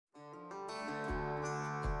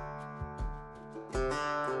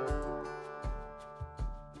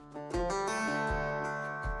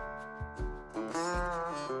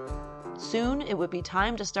Soon it would be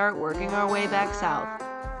time to start working our way back south.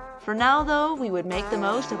 For now, though, we would make the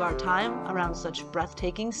most of our time around such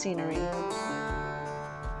breathtaking scenery.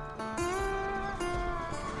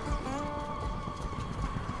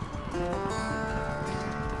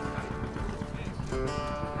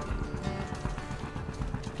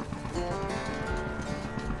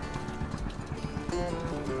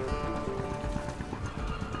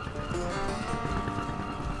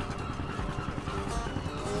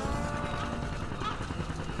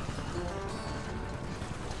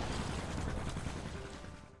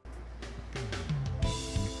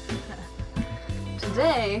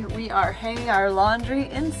 Today we are hanging our laundry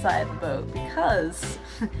inside the boat because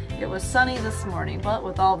it was sunny this morning, but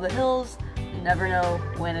with all the hills, you never know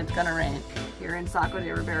when it's gonna rain. Here in Saco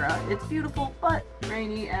de Ribera, it's beautiful but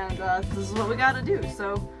rainy, and this is what we gotta do,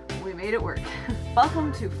 so we made it work.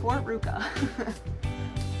 Welcome to Fort Ruca.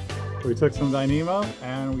 We took some dynamo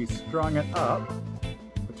and we strung it up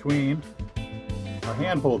between our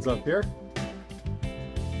handholds up here,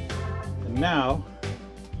 and now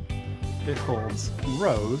it holds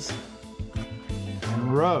rows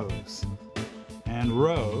and rows and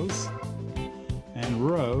rows and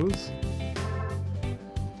rows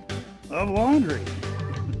of laundry.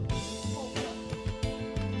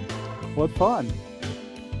 What fun!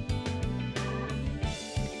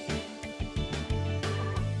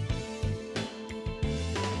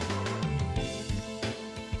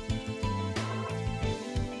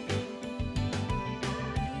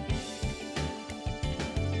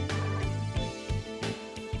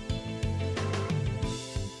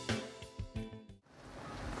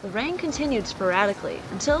 The rain continued sporadically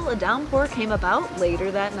until a downpour came about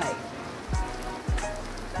later that night.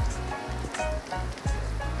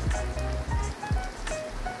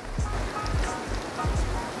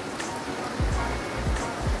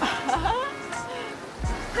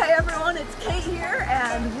 Hey everyone, it's Kate here,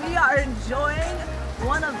 and we are enjoying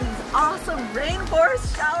one of these awesome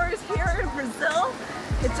rainforest showers here in Brazil.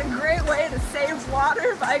 It's a great way to save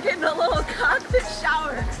water by getting a little cockpit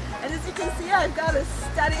shower. And as you can see, I've got a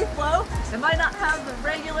steady flow. It might not have the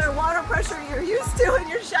regular water pressure you're used to in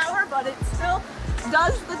your shower, but it still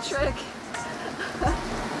does the trick.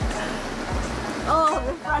 Oh,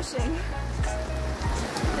 refreshing.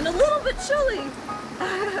 And a little bit chilly.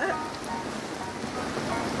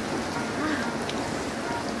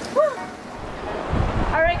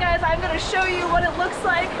 Alright guys, I'm going to show you what it looks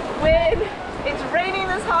like when it's raining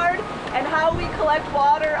this hard and how we collect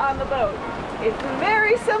water on the boat. It's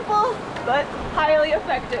very simple, but highly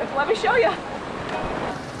effective. Let me show you.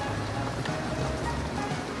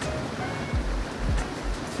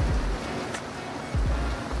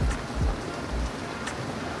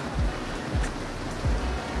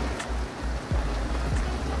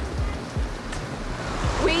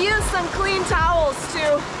 We use some clean towels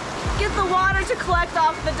to get the water to collect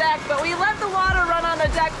off the deck, but we let the water run on the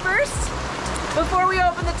deck first before we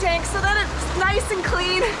open the tank so that it's nice and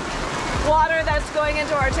clean water that's going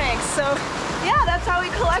into our tanks. So yeah, that's how we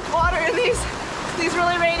collect water in these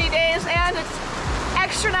really rainy days, and it's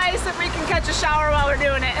extra nice if we can catch a shower while we're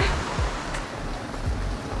doing it.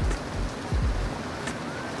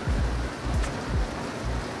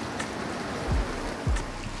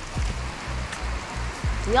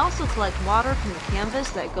 We also collect water from the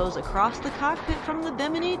canvas that goes across the cockpit from the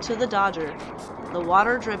Bimini to the Dodger. The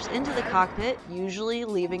water drips into the cockpit, usually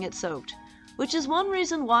leaving it soaked, which is one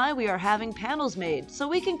reason why we are having panels made, so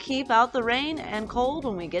we can keep out the rain and cold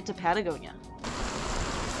when we get to Patagonia.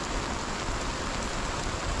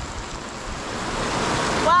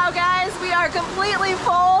 Wow guys, we are completely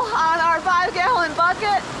full on our 5-gallon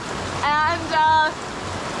bucket, and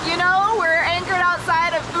you know, we're anchored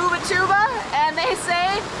outside of Ubatuba, and they say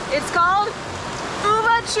it's called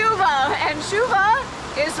Uba Chuva, and chuva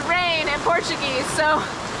is rain in Portuguese, so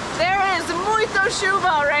there is muito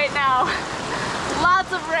chuva right now.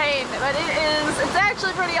 Lots of rain, but it's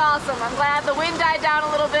actually pretty awesome. I'm glad the wind died down a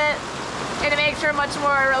little bit, and it makes for a much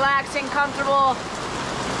more relaxing, comfortable,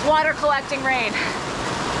 water collecting rain.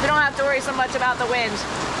 We don't have to worry so much about the wind.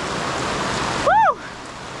 Woo!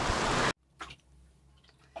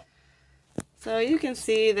 So you can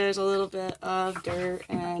see there's a little bit of dirt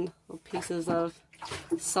and little pieces of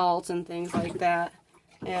salt and things like that.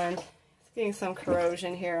 And it's getting some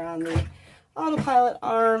corrosion here on the autopilot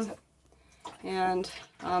arm and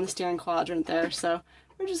on the steering quadrant there. So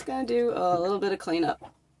we're just going to do a little bit of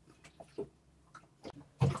cleanup.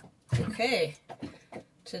 Okay,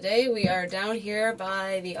 today we are down here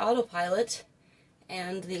by the autopilot,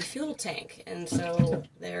 and the fuel tank. And so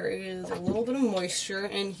there is a little bit of moisture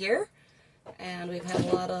in here, and we've had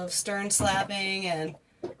a lot of stern slapping, and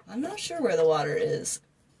I'm not sure where the water is.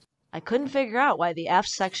 I couldn't figure out why the aft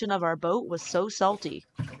section of our boat was so salty.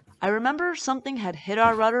 I remember something had hit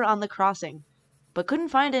our rudder on the crossing, but couldn't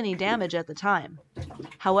find any damage at the time.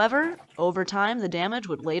 However, over time the damage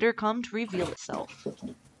would later come to reveal itself.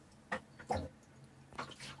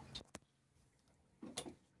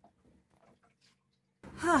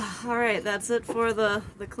 Alright, that's it for the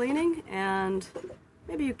cleaning, and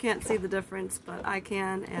maybe you can't see the difference, but I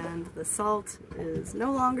can, and the salt is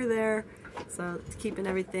no longer there, so it's keeping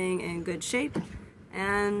everything in good shape.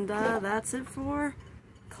 And that's it for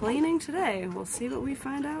cleaning today. We'll see what we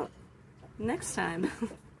find out next time.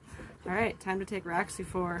 Alright, time to take Roxy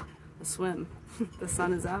for a swim. The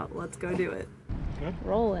sun is out, let's go do it. Good.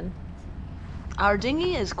 Rolling. Our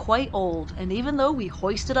dinghy is quite old, and even though we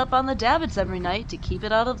hoist it up on the davits every night to keep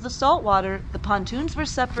it out of the salt water, the pontoons were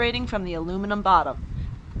separating from the aluminum bottom.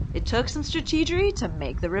 It took some strategery to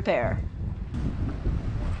make the repair.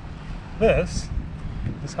 This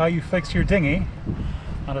is how you fix your dinghy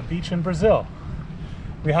on a beach in Brazil.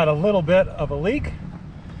 We had a little bit of a leak.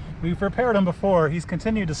 We've repaired him before. He's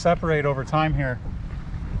continued to separate over time here.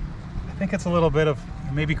 I think it's a little bit of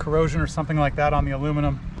maybe corrosion or something like that on the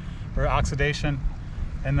aluminum, or oxidation,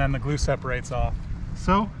 and then the glue separates off.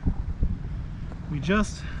 So we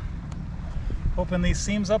just open these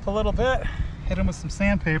seams up a little bit, hit them with some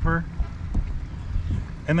sandpaper,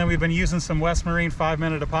 and then we've been using some West Marine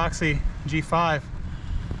 5-minute epoxy G5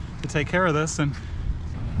 to take care of this, and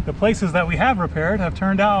the places that we have repaired have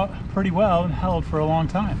turned out pretty well and held for a long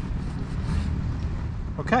time.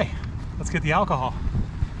 Okay, let's get the alcohol.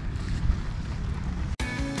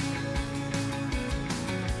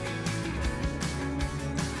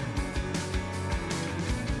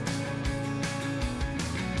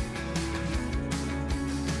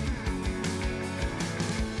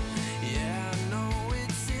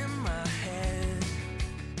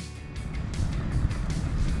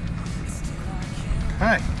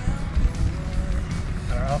 Okay,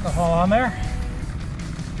 got our alcohol on there.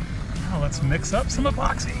 Now let's mix up some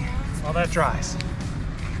epoxy while that dries.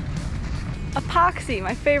 Epoxy,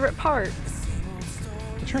 my favorite part.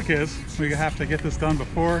 The trick is we have to get this done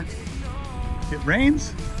before it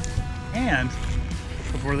rains and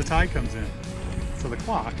before the tide comes in. So the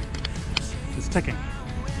clock is ticking.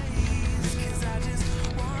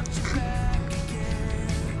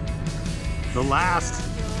 The last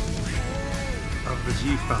of the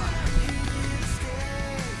G5.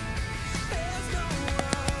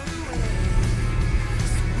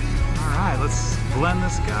 All right, let's blend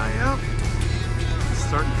this guy up.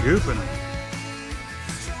 Start gooping him.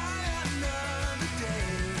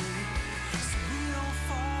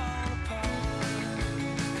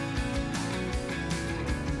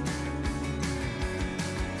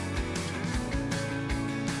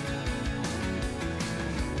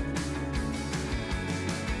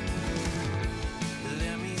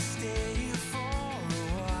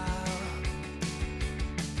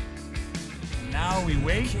 Now we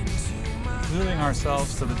wait, gluing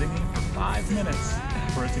ourselves to the dinghy for 5 minutes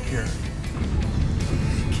for it to cure.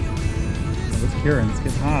 It's curing, it's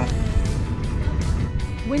getting hot.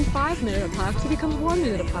 When 5-minute epoxy becomes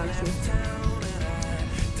 1-minute epoxy.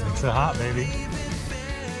 Makes it hot, baby.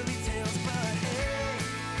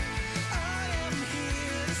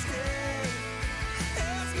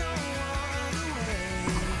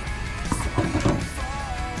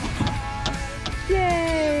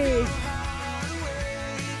 Yay!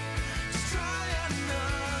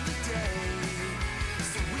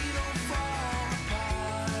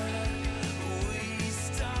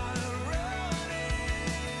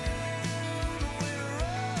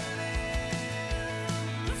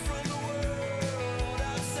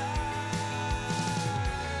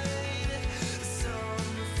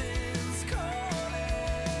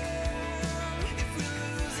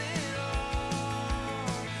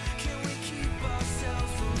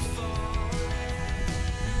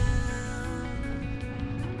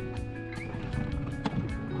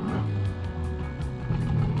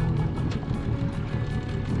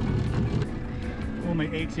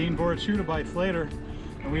 Only 18 board shooter bites later,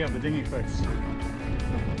 and we have the dinghy fixed.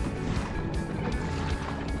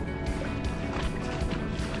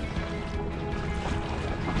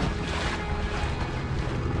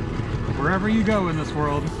 Wherever you go in this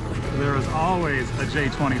world, there is always a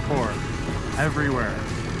J24 everywhere.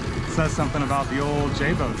 It says something about the old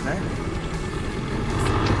J-boats, eh?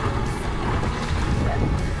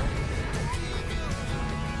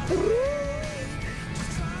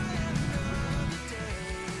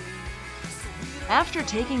 After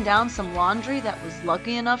taking down some laundry that was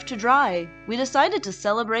lucky enough to dry, we decided to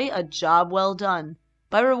celebrate a job well done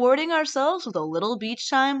by rewarding ourselves with a little beach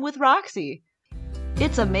time with Roxy.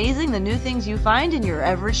 It's amazing the new things you find in your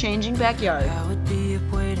ever-changing backyard. I would be up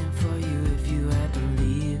waiting for you if you had to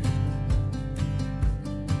leave.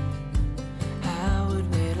 I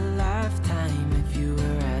would wait a lifetime if you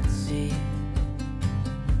were at sea.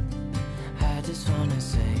 I just wanna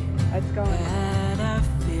say It's going. that I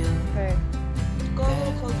feel Okay. Go a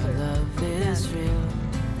little that closer. love is real.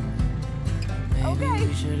 Maybe Okay.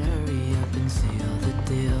 we should hurry up and seal the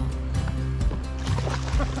deal.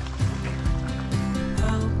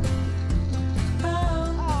 Oh,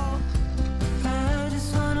 oh, I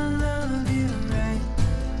just wanna love you right.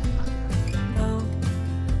 Oh,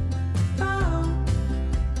 oh,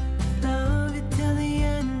 love you till the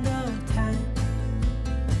end of time.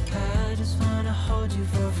 I just wanna hold you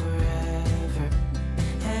for forever.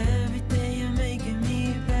 Every day you're making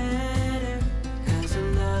me better. 'Cause a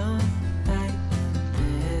love like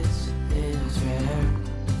this is rare.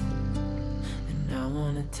 And I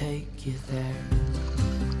wanna take you there.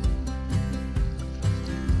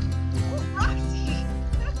 Roxy!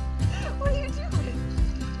 What are you doing?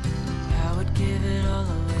 I would give it all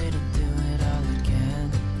away to do it all again.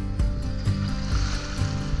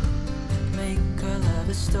 Make our love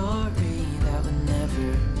a story that would never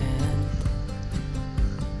end.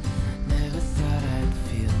 Never thought I'd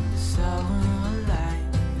feel so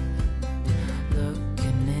alive,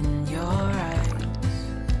 looking in your eyes.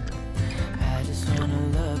 I just wanna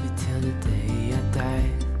love you till the day I die.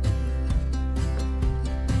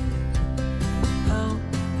 Oh,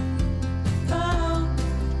 oh,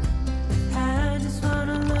 I just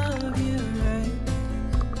wanna love you right.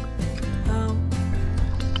 Oh,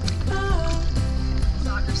 oh,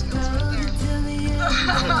 Soccer skills right love you there. till the end.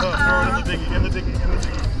 Throw it in the dinghy, in the dinghy, in the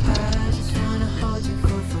dinghy. I just wanna hold you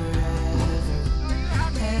for forever.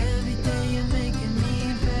 Every day you're making me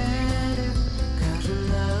better. 'Cause a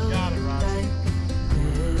love Got it, Roxy. like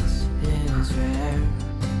this is rare.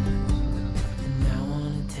 And I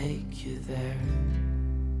wanna take you there.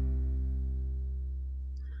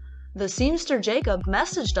 The seamster Jacob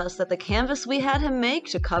messaged us that the canvas we had him make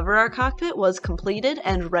to cover our cockpit was completed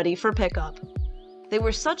and ready for pickup. They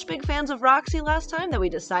were such big fans of Roxy last time that we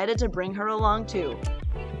decided to bring her along too.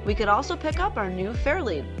 We could also pick up our new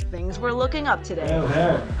fairlead. Things were looking up today.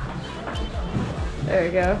 There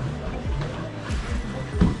you go.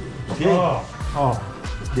 Ok? Oh,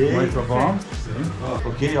 Ok. microphone.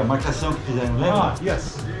 Ok, a marcação que fizeram, lembra?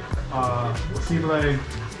 Yes. Sible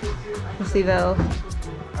Possível.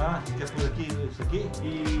 Ah, quer por aqui, isso aqui?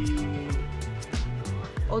 e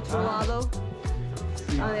Outro lado.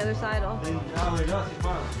 On the other side. Oh. Tem, melhor se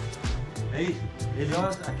fala. É isso? Melhor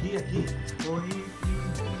aqui, aqui.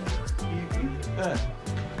 É.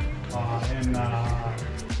 and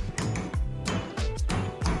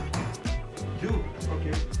Ju?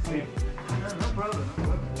 okay, same. No problem, no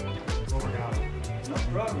problem. Obrigado. No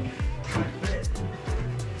problem.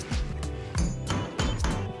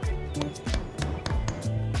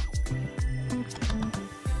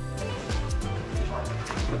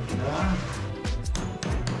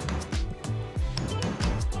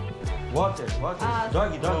 Water, water.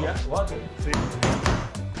 Doggy, yeah, water.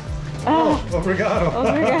 Obrigado.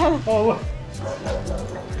 Obrigado. Oh, look.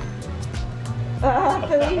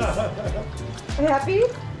 Feliz. Happy?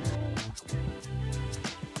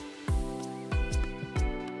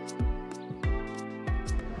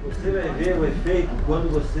 Você vai ver o efeito quando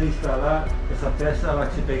você instalar essa peça lá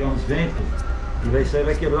que você pegar uns ventos e isso aí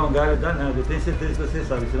vai quebrar um galho danado. Eu tenho certeza que você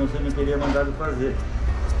sabe, senão você não teria mandado fazer.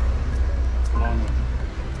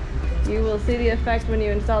 You will see the effect when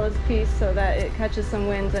you install this piece so that it catches some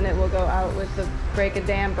winds and it will go out with the break a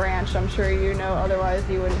dam branch. I'm sure you know, otherwise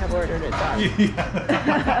you wouldn't have ordered it done.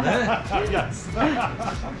 Yes.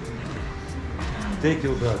 Thank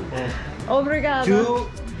you, brother. Obrigado.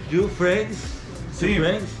 Two friends. Sim. Two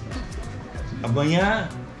friends. Amanhã,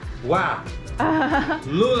 uá!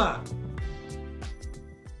 Lula!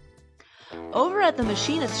 Over at the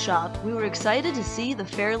machinist shop, we were excited to see the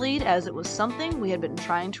fairlead as it was something we had been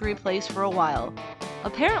trying to replace for a while.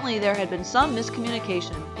 Apparently there had been some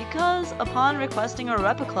miscommunication because upon requesting a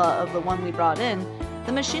replica of the one we brought in,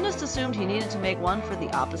 the machinist assumed he needed to make one for the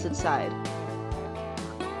opposite side.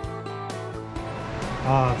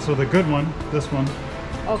 So the good one, this one,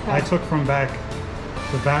 Okay. I took from the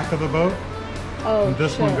back of the boat, Oh, and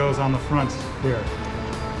this one shit. goes on the front here.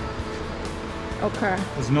 Okay.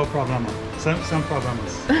 There's no problema. Sem problemas.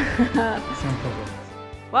 Sem problemas.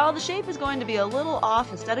 While the shape is going to be a little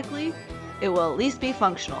off aesthetically, it will at least be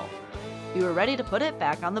functional. We were ready to put it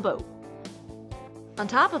back on the boat. On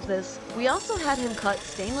top of this, we also had him cut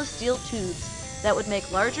stainless steel tubes that would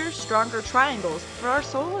make larger, stronger triangles for our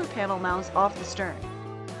solar panel mounts off the stern.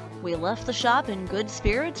 We left the shop in good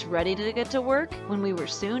spirits, ready to get to work, when we were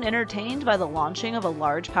soon entertained by the launching of a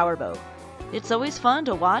large powerboat. It's always fun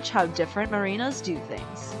to watch how different marinas do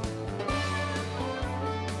things.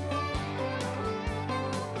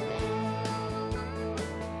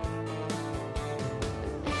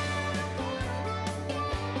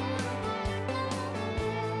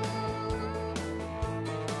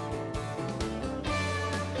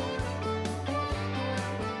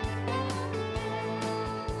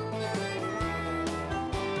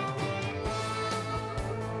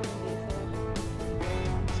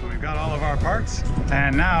 Got all of our parts,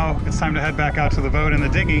 and now it's time to head back out to the boat in the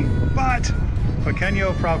dinghy, but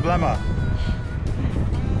pequeño problema.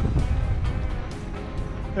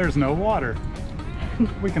 There's no water.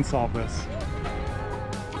 We can solve this.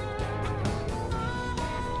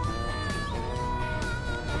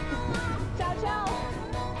 Ciao, ciao.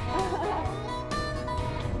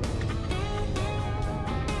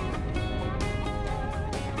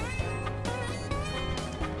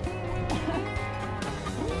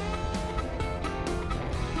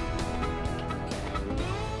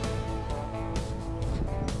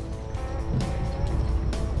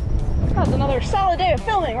 That's another solid day of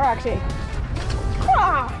filming, Roxy.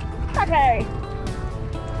 Okay.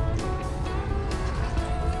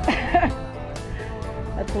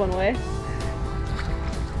 That's one way.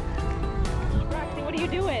 Roxy, what are you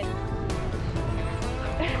doing?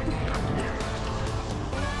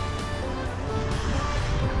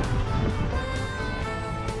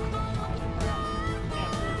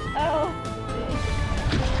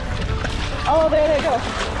 Oh, there they go.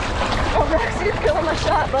 Oh, Roxy's killing the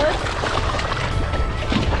shot, bud.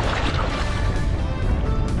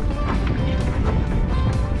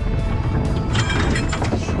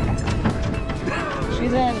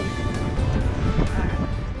 She's in.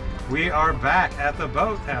 We are back at the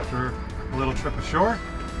boat after a little trip ashore.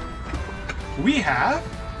 We have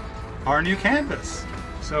our new canvas.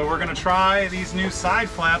 So we're gonna try these new side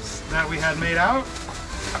flaps that we had made out.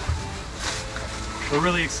 We're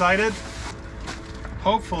really excited.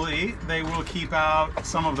 Hopefully they will keep out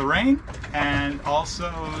some of the rain and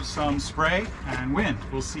also some spray and wind.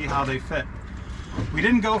 We'll see how they fit. We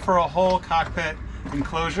didn't go for a whole cockpit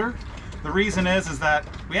enclosure. The reason is that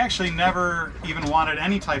we actually never even wanted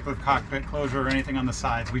any type of cockpit closure or anything on the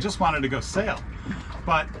sides. We just wanted to go sail.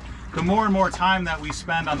 But the more and more time that we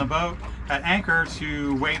spend on the boat at anchor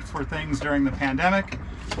to wait for things during the pandemic,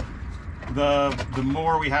 the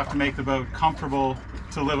more we have to make the boat comfortable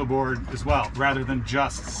to live aboard as well, rather than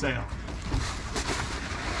just sail.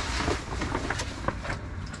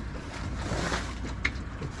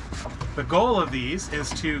 The goal of these is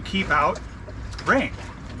to keep out rain,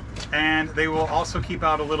 and they will also keep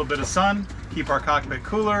out a little bit of sun, keep our cockpit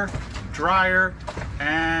cooler, drier,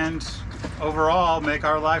 and overall make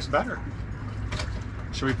our lives better.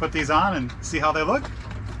 Should we put these on and see how they look?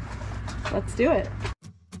 Let's do it.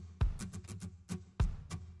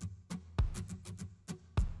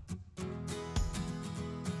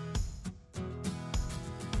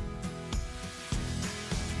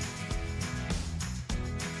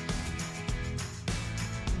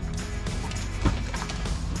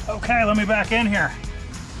 Okay, let me back in here.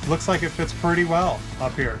 Looks like it fits pretty well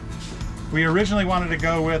up here. We originally wanted to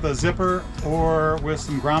go with a zipper or with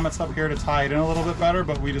some grommets up here to tie it in a little bit better,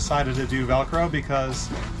 but we decided to do Velcro because,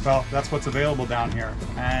 well, that's what's available down here.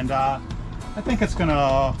 And I think it's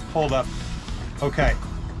gonna hold up okay.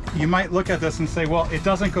 You might look at this and say, well, it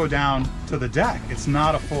doesn't go down to the deck. It's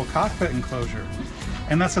not a full cockpit enclosure.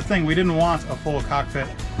 And that's the thing, we didn't want a full cockpit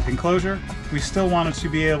enclosure. We still wanted to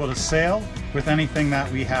be able to sail with anything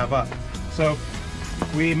that we have up. So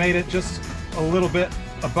we made it just a little bit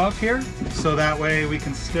above here, so that way we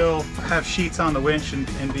can still have sheets on the winch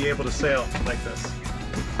and be able to sail like this.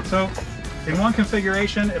 So in one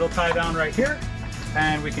configuration, it'll tie down right here,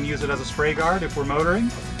 and we can use it as a spray guard if we're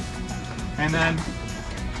motoring. And then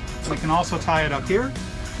we can also tie it up here,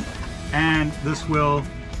 and this will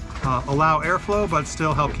allow airflow, but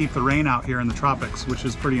still help keep the rain out here in the tropics, which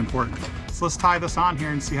is pretty important. So let's tie this on here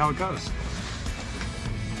and see how it goes.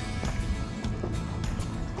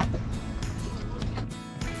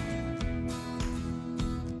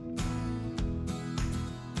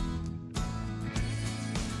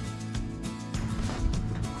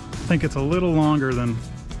 I think it's a little longer than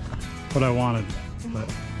what I wanted, but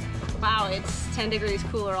Wow, it's 10 degrees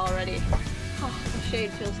cooler already. Oh, the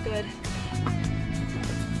shade feels good.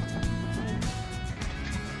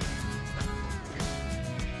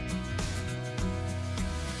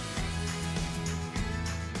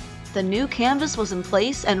 The new canvas was in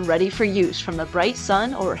place and ready for use from the bright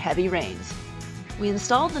sun or heavy rains. We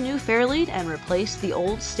installed the new fairlead and replaced the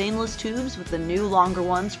old stainless tubes with the new longer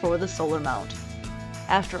ones for the solar mount.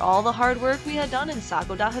 After all the hard work we had done in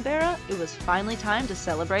Saco da Ribeira, it was finally time to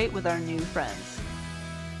celebrate with our new friends.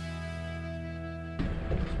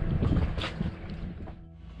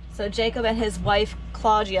 So Jacob and his wife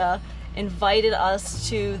Claudia invited us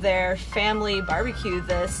to their family barbecue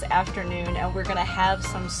this afternoon, and we're gonna have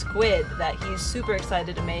some squid that he's super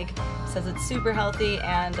excited to make. Says it's super healthy,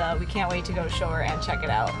 and we can't wait to go ashore and check it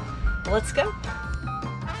out. Let's go.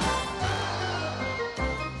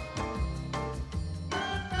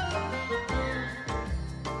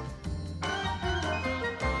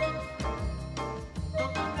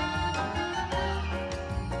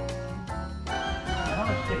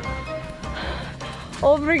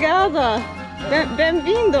 Obrigada.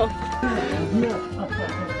 Bem-vindo.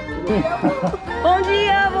 Bom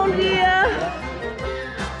dia, bom dia.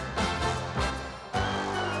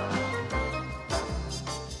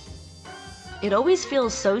 It always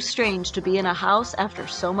feels so strange to be in a house after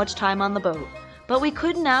so much time on the boat, but we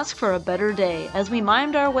couldn't ask for a better day as we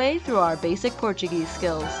mimed our way through our basic Portuguese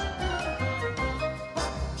skills.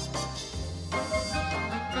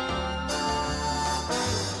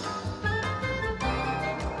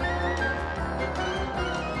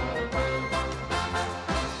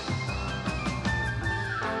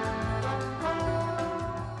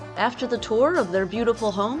 After the tour of their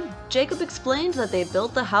beautiful home, Jacob explained that they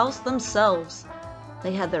built the house themselves.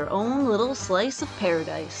 They had their own little slice of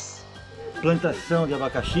paradise. Plantação de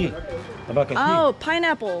abacaxi. Abacaxi. Oh,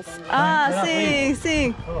 pineapples. Ah, sim,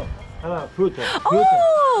 sim. Oh, olha lá, fruta.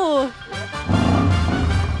 Oh!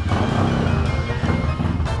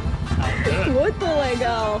 Muito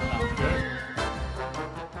legal.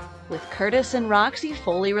 With Curtis and Roxy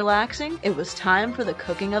fully relaxing, it was time for the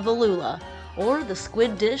cooking of the lula, or the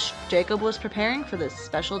squid dish Jacob was preparing for this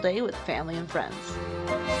special day with family and friends.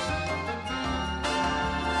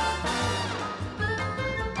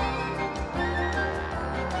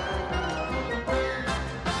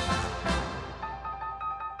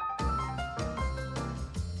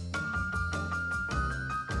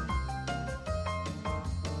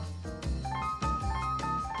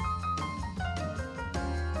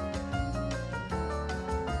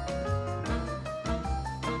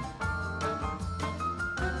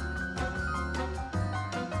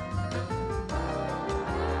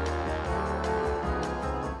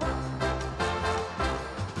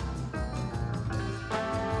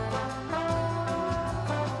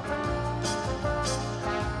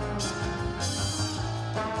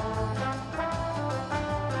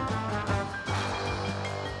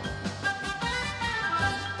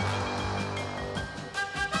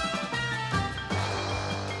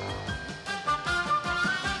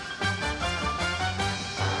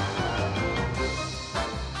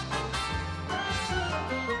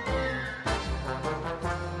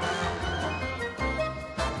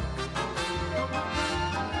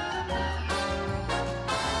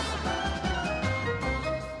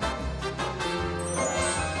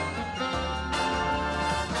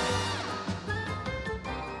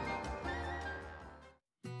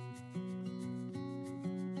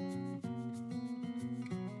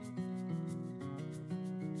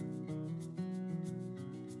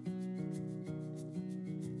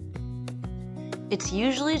 It's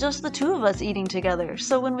usually just the two of us eating together,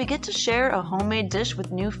 so when we get to share a homemade dish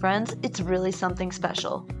with new friends, it's really something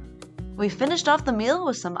special. We finished off the meal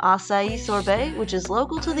with some acai sorbet, which is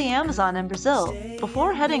local to the Amazon in Brazil,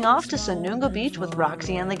 before heading off to Sanunga Beach with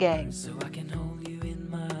Roxy and the gang.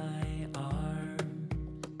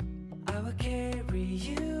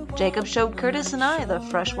 Jacob showed Curtis and I the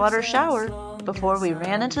freshwater shower before we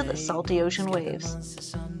ran into the salty ocean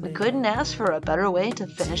waves. We couldn't ask for a better way to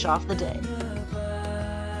finish off the day.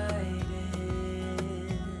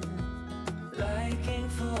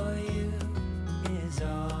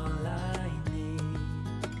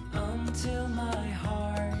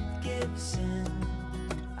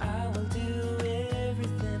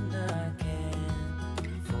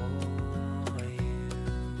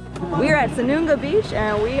 We are at Sanunga Beach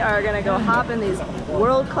and we are gonna go hop in these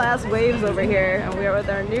world-class waves over here, and we are with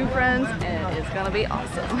our new friends and it's gonna be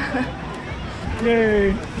awesome.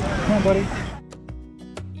 Yay! Come on, buddy.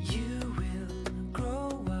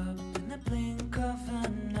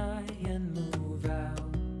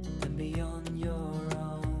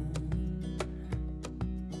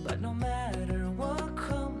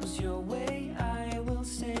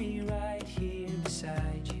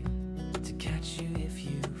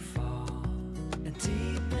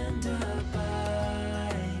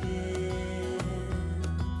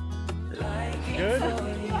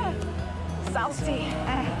 frosty.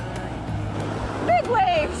 Big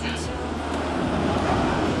waves.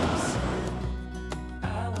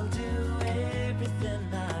 I will do everything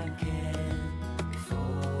I can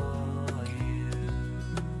for you.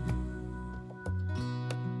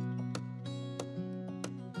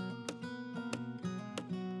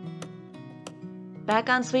 Back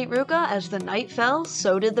on Sweet Ruka, as the night fell,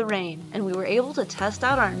 so did the rain, and we were able to test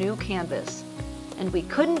out our new canvas. And we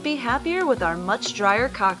couldn't be happier with our much drier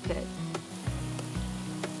cockpit.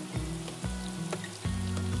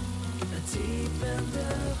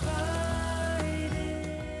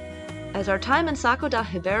 As our time in Saco da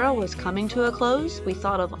Ribeira was coming to a close, we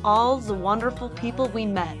thought of all the wonderful people we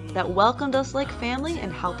met that welcomed us like family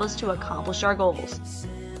and helped us to accomplish our goals.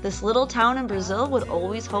 This little town in Brazil would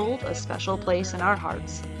always hold a special place in our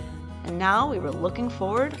hearts. And now we were looking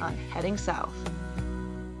forward on heading south.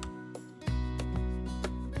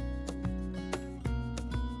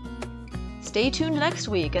 Stay tuned next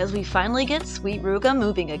week as we finally get Sweet Ruka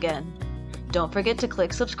moving again. Don't forget to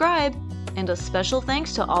click subscribe, and a special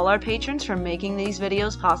thanks to all our patrons for making these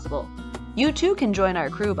videos possible. You too can join our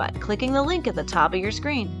crew by clicking the link at the top of your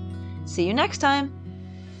screen. See you next time!